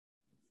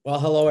Well,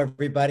 hello,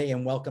 everybody,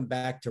 and welcome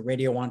back to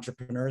Radio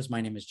Entrepreneurs.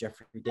 My name is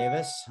Jeffrey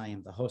Davis. I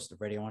am the host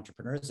of Radio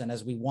Entrepreneurs. And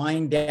as we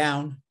wind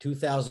down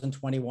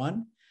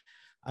 2021,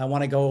 I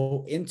want to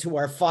go into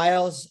our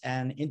files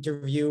and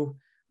interview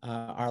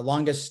our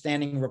longest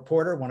standing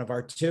reporter, one of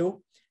our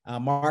two,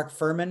 Mark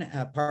Furman,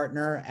 a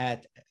partner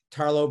at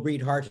Tarlow,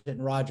 Breed, Hart,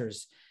 and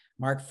Rogers.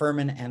 Mark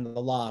Furman and the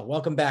Law.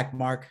 Welcome back,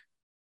 Mark.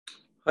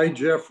 Hi,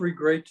 Jeffrey.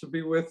 Great to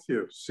be with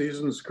you.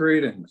 Season's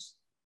greetings.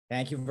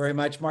 Thank you very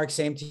much, Mark.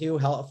 Same to you.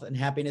 Health and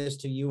happiness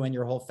to you and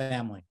your whole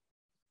family.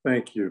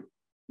 Thank you.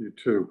 You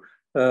too.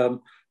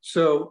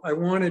 So I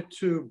wanted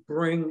to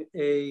bring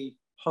a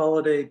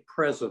holiday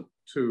present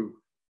to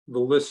the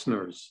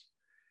listeners.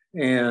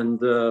 And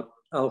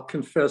I'll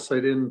confess I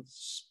didn't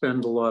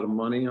spend a lot of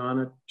money on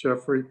it,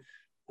 Jeffrey,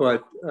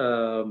 but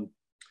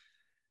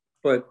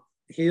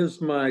here's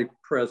my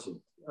present.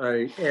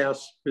 I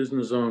asked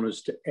business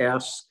owners to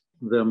ask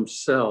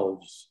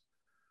themselves,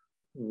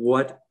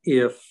 what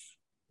if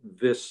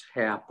this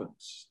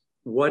happens?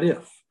 What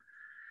if?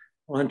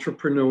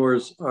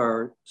 Entrepreneurs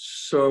are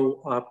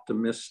so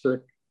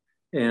optimistic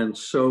and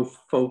so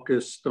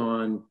focused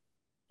on,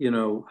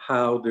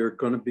 how they're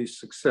going to be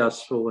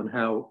successful and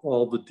how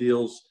all the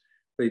deals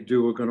they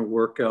do are going to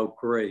work out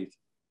great.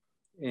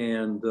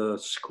 And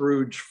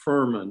Scrooge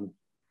Furman,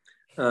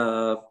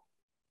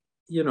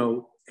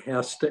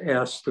 has to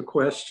ask the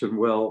question,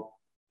 well,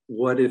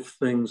 what if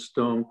things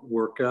don't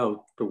work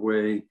out the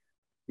way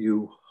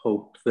you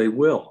hope they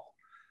will?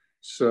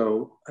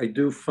 So I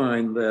do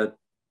find that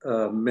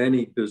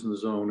many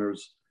business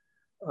owners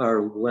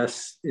are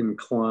less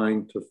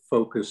inclined to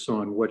focus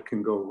on what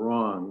can go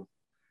wrong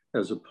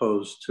as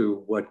opposed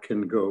to what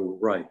can go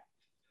right.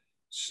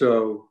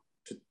 So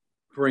to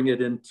bring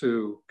it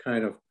into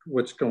kind of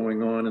what's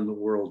going on in the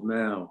world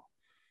now,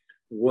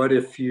 what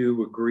if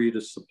you agree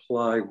to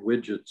supply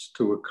widgets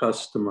to a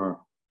customer,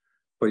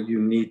 but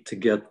you need to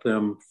get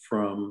them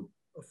from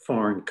a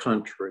foreign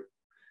country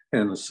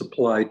and the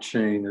supply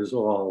chain is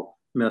all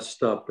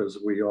messed up, as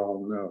we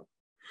all know?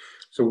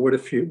 So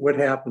what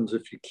happens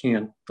if you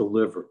can't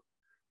deliver?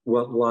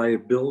 What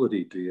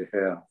liability do you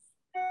have?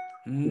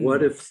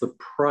 What if the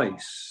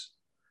price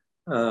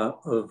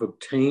of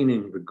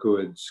obtaining the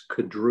goods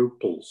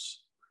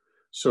quadruples,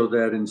 so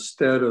that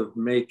instead of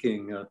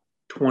making a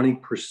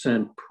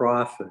 20%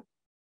 profit,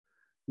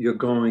 you're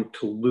going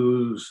to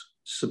lose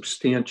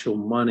substantial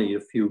money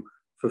if you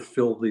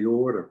fulfill the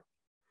order?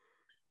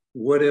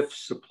 What if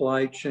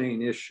supply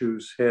chain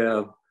issues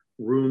have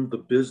ruined the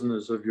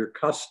business of your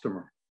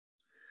customer?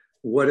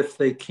 What if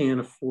they can't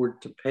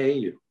afford to pay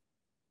you?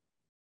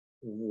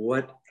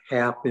 What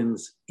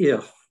happens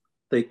if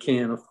they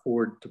can't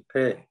afford to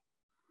pay?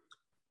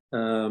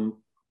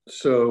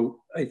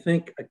 So I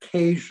think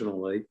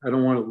occasionally, I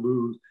don't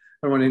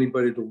want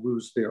anybody to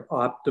lose their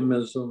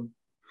optimism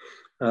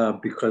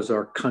because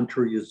our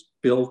country is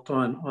built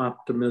on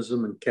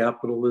optimism and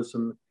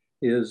capitalism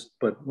is,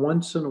 but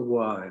once in a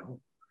while,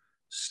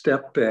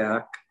 step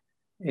back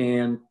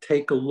and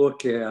take a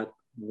look at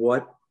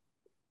what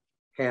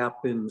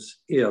happens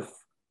if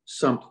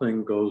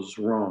something goes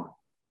wrong.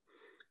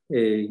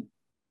 A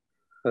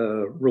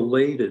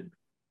related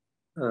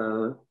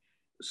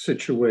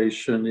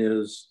situation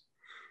is,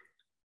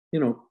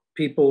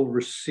 people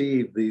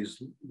receive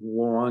these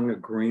long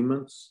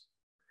agreements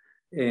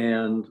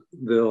and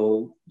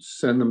they'll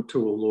send them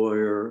to a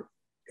lawyer,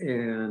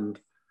 and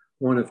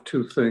one of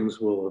two things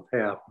will have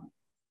happened.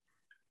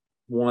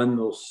 One,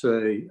 they'll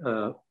say,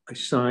 I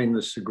signed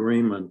this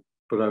agreement,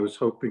 but I was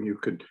hoping you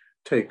could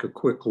take a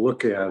quick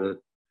look at it.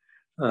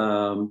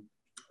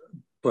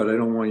 But I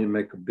don't want you to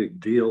make a big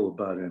deal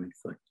about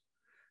anything.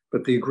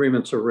 But the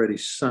agreement's already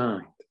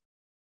signed.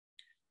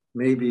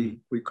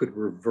 Maybe we could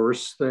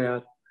reverse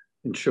that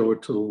and show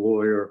it to the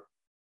lawyer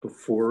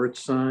before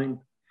it's signed.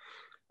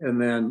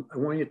 And then I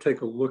want you to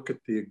take a look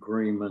at the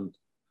agreement,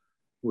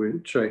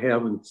 which I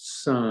haven't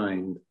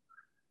signed.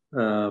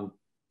 But,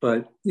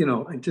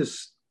 I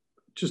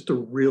just a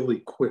really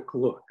quick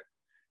look.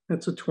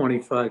 It's a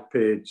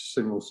 25-page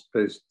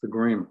single-spaced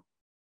agreement.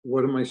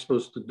 What am I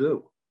supposed to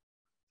do?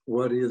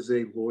 What is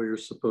a lawyer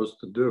supposed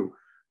to do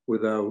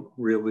without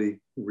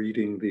really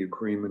reading the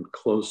agreement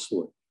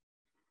closely?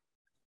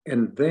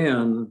 And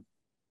then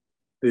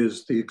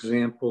there's the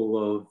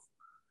example of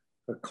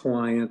a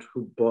client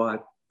who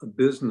bought a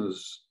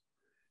business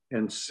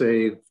and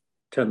saved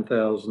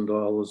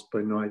 $10,000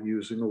 by not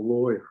using a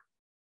lawyer.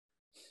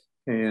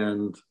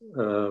 And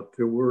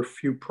there were a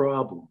few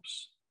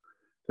problems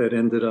that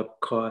ended up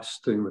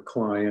costing the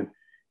client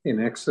in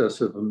excess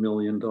of $1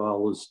 million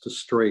to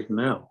straighten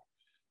out.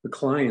 The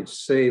client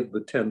saved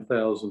the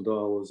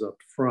 $10,000 up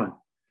front,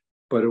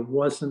 but it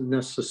wasn't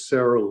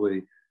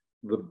necessarily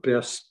the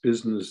best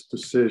business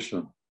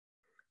decision.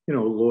 A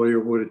lawyer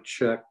would have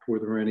checked, were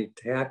there any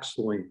tax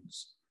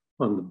liens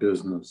on the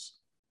business?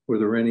 Were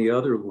there any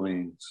other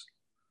liens?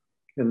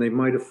 And they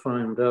might have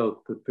found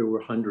out that there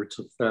were hundreds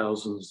of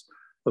thousands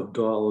of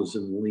dollars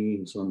in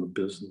liens on the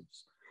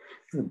business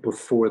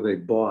before they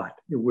bought.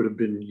 It would have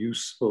been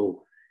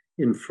useful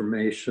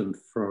information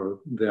for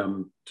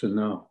them to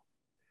know.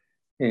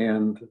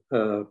 And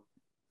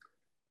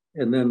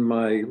then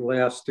my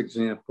last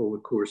example,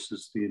 of course,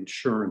 is the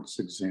insurance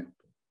example.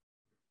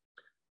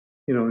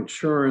 You know,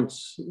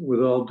 insurance,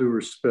 with all due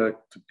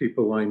respect to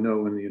people I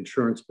know in the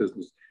insurance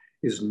business,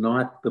 is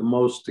not the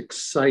most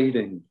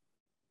exciting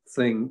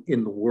thing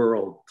in the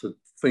world to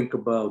think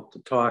about, to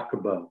talk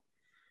about.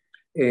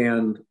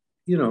 And,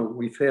 you know,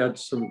 we've had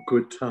some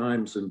good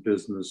times in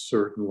business,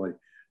 certainly,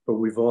 but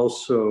we've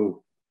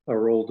also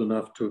are old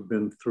enough to have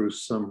been through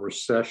some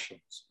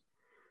recessions.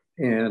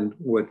 And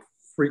what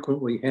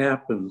frequently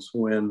happens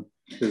when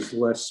there's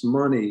less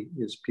money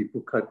is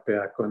people cut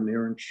back on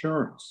their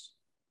insurance.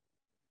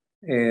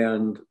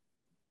 And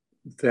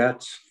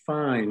that's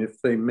fine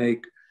if they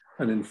make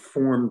an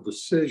informed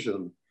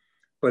decision.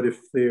 But if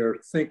they're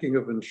thinking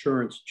of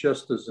insurance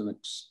just as an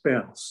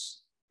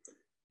expense,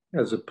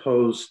 as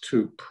opposed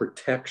to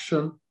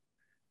protection,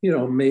 you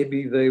know,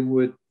 maybe they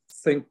would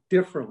think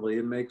differently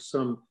and make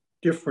some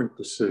different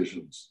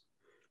decisions.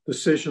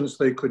 Decisions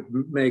they could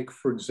make,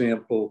 for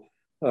example,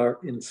 are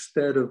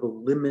instead of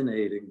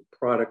eliminating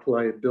product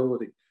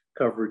liability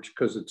coverage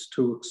because it's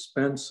too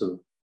expensive,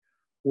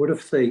 what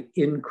if they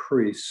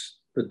increase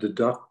the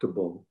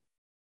deductible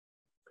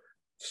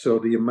so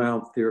the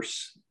amount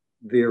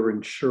they're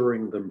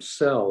insuring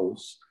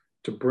themselves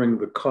to bring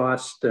the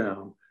cost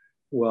down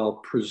while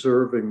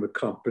preserving the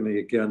company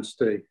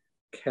against a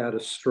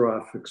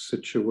catastrophic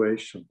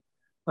situation?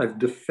 I've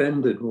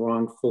defended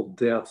wrongful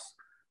death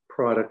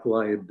product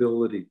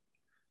liability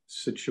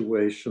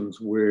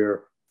situations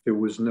where there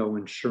was no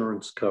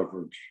insurance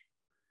coverage.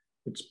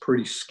 It's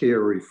pretty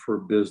scary for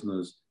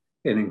business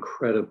and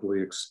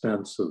incredibly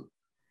expensive.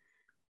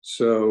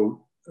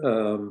 So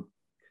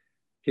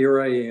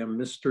here I am,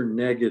 Mr.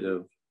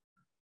 Negative,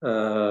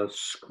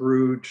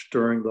 Scrooge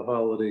during the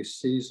holiday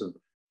season,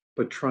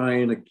 but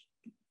trying to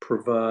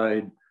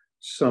provide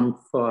some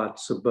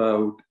thoughts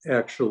about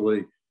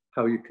actually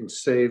how you can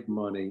save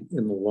money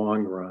in the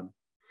long run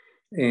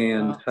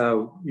and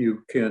how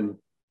you can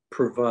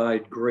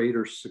provide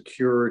greater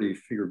security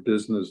for your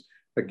business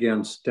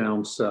against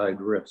downside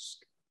risk.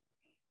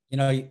 You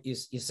know, you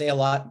say a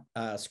lot,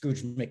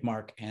 Scrooge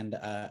McMark, and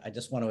I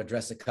just want to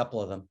address a couple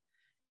of them.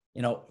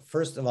 You know,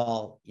 first of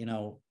all, you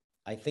know,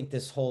 I think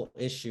this whole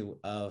issue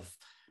of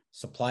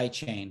supply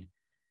chain,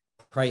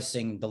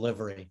 pricing,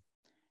 delivery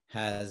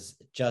has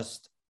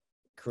just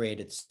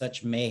created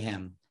such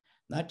mayhem,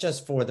 not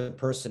just for the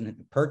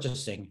person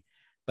purchasing,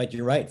 but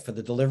you're right, for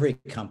the delivery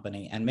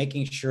company, and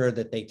making sure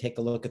that they take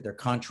a look at their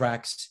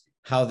contracts,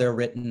 how they're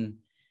written,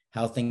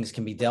 how things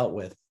can be dealt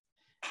with.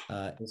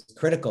 Is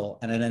critical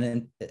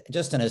and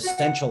just an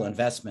essential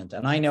investment.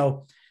 And I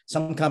know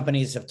some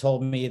companies have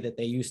told me that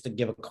they used to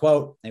give a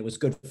quote, it was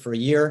good for a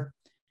year.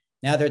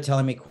 Now they're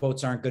telling me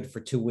quotes aren't good for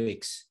 2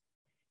 weeks.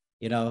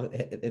 You know,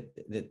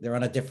 they're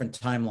on a different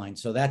timeline.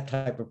 So that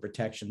type of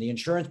protection, the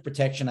insurance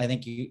protection, I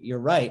think you're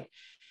right.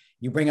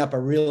 You bring up a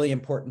really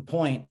important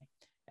point,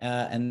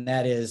 and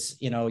that is,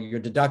 you know, your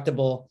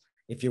deductible.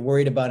 If you're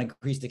worried about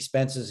increased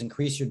expenses,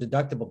 increase your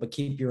deductible, but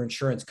keep your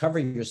insurance, cover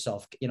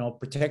yourself, you know,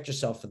 protect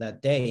yourself for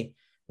that day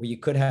where you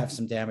could have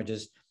some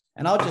damages.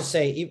 And I'll just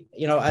say,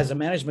 you know, as a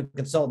management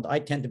consultant, I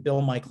tend to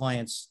bill my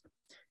clients,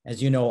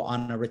 as you know,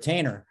 on a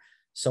retainer.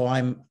 So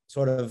I'm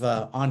sort of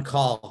on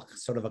call,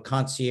 sort of a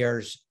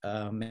concierge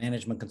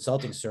management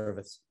consulting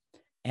service.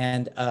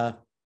 And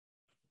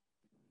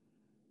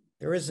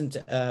there isn't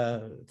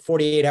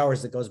 48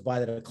 hours that goes by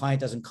that a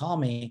client doesn't call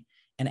me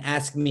and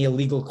ask me a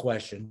legal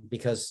question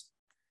because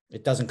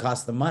it doesn't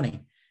cost them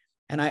money.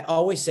 And I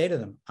always say to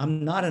them,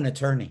 I'm not an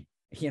attorney.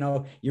 You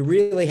know, you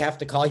really have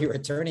to call your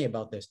attorney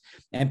about this.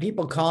 And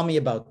people call me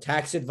about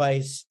tax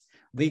advice,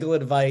 legal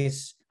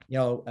advice, you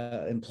know,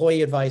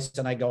 employee advice.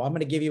 And I go, I'm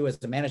going to give you,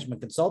 as a management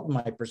consultant,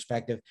 my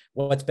perspective,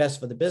 what's best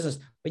for the business,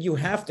 but you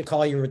have to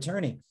call your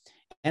attorney.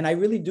 And I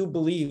really do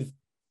believe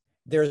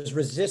there's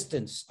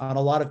resistance on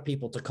a lot of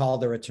people to call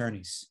their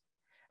attorneys.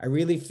 I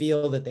really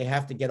feel that they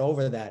have to get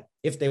over that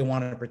if they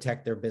want to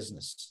protect their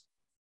business.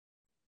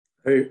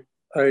 I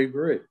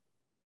agree.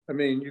 I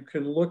mean, you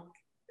can look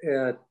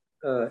at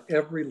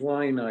every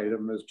line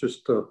item as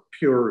just a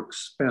pure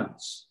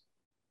expense,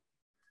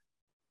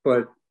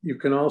 but you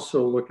can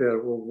also look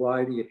at, well,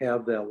 why do you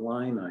have that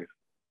line item?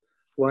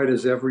 Why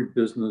does every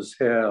business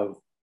have,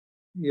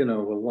 you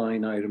know, a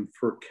line item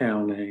for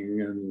accounting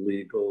and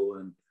legal?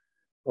 And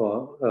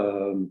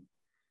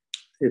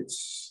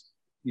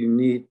you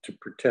need to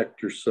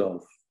protect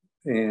yourself.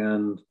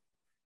 And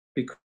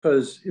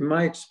because in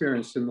my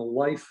experience, in the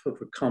life of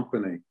a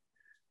company,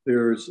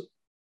 there's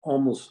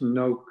almost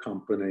no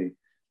company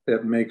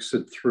that makes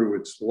it through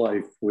its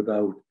life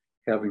without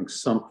having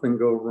something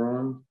go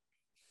wrong.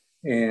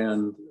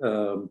 And,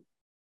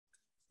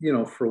 you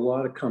know, for a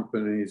lot of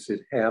companies,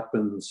 it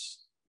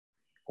happens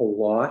a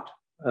lot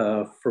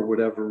for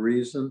whatever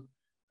reason.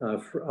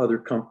 For other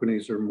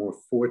companies are more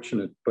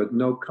fortunate, but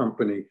no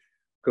company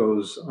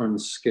goes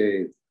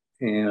unscathed.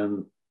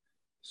 And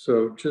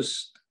so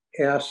just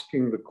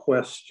asking the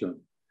question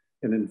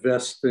and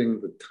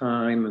investing the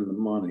time and the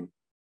money,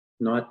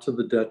 not to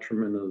the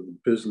detriment of the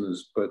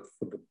business, but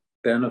for the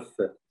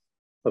benefit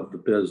of the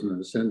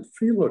business. And if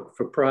you look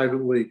for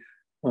privately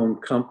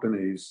owned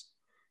companies,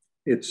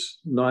 it's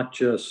not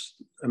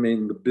just, I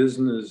mean, the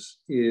business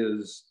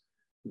is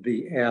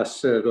the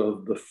asset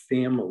of the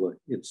family.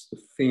 It's the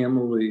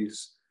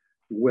family's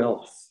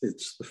wealth.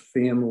 It's the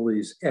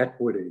family's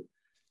equity.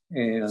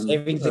 And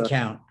Savings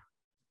account.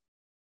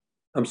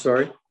 I'm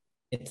sorry?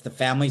 It's the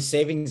family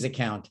savings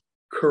account.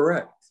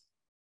 Correct.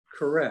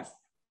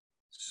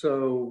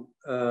 So,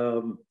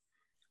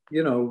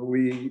 you know,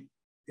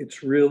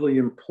 it's really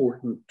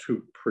important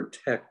to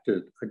protect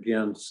it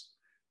against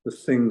the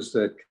things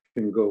that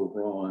can go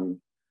wrong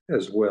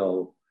as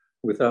well,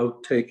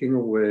 without taking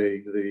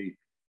away the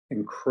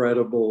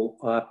incredible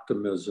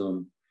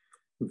optimism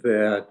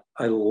that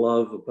I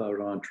love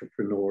about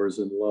entrepreneurs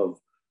and love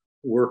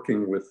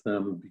working with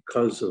them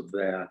because of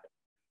that,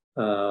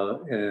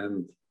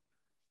 and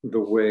the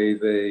way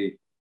they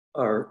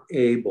are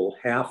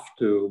have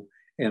to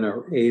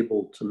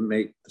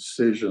make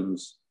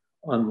decisions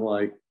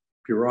unlike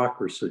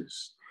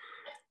bureaucracies.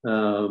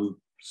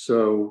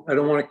 So I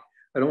don't want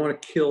to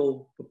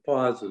kill the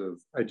positive.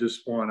 I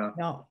just want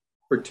to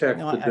protect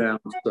the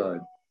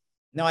downside.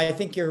 No, I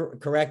think you're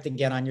correct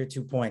again on your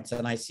 2 points,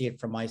 and I see it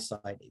from my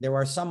side. There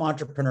are some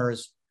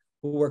entrepreneurs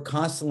who are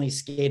constantly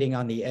skating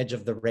on the edge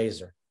of the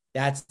razor.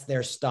 That's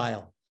their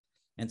style.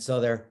 And so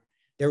they're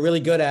really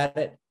good at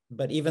it,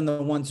 but even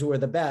the ones who are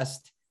the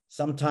best,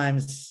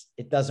 sometimes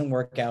it doesn't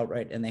work out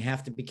right, and they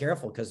have to be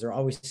careful because they're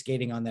always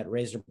skating on that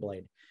razor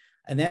blade.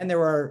 And then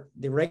there are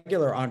the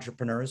regular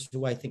entrepreneurs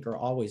who I think are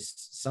always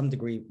some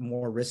degree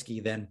more risky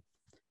than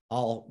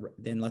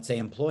let's say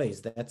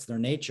employees. That's their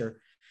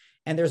nature.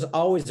 And there's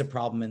always a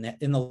problem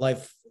in the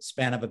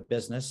lifespan of a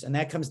business. And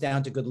that comes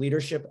down to good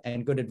leadership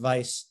and good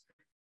advice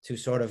to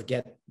sort of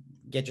get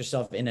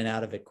yourself in and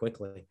out of it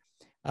quickly.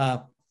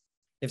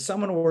 If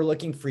someone were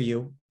looking for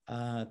you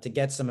to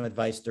get some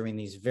advice during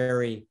these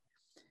very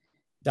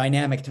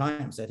dynamic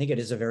times, I think it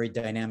is a very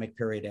dynamic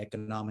period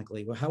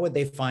economically, how would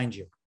they find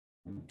you?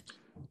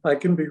 I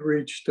can be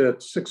reached at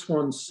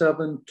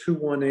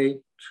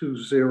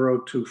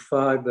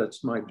 617-218-2025.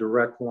 That's my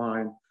direct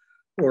line.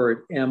 Or at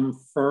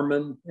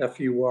mfurman,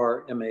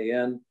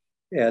 Furman,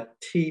 at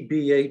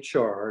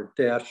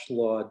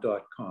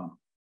tbhr-law.com.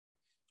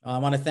 I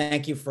want to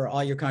thank you for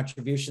all your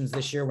contributions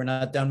this year. We're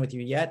not done with you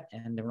yet.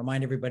 And to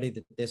remind everybody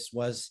that this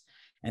was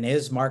and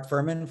is Mark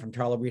Furman from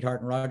Tarlow, Reed,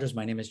 Hart, and Rogers.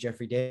 My name is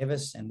Jeffrey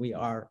Davis, and we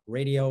are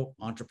Radio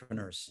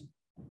Entrepreneurs.